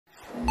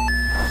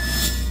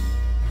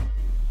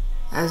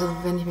Also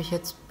wenn ich mich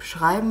jetzt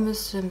beschreiben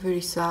müsste, dann würde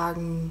ich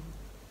sagen,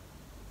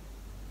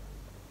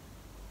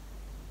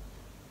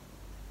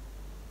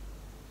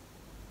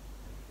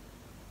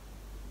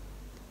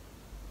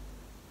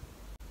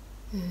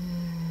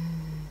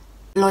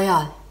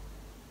 loyal.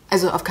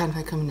 Also auf keinen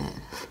Fall kriminell.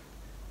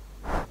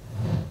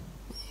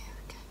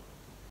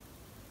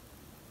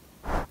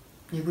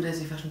 Ja gut,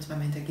 also ich war schon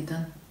zweimal hinter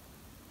Gittern.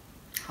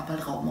 Hab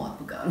halt Raubmord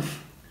begangen.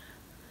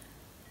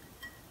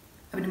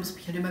 Aber die muss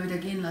mich halt immer wieder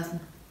gehen lassen.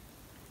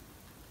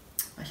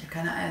 Weil ich ja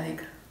keine Eier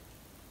leg.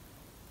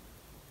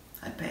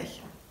 Halt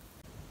Pech.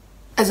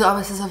 Also aber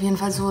es ist auf jeden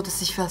Fall so,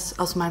 dass ich was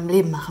aus meinem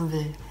Leben machen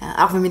will.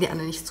 Ja, auch wenn mir die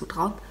anderen nicht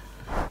zutrauen.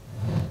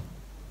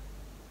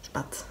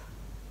 Spatz.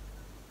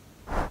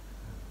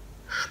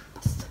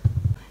 Spast.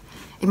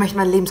 Ich möchte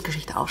meine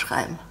Lebensgeschichte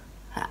aufschreiben.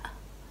 Ja,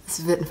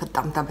 es wird ein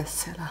verdammter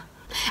Bestseller.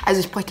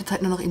 Also ich bräuchte jetzt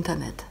halt nur noch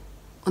Internet.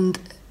 Und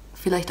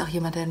vielleicht auch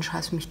jemand, der den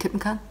Scheiß für mich tippen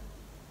kann.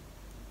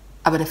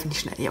 Aber da finde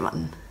ich schnell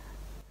jemanden.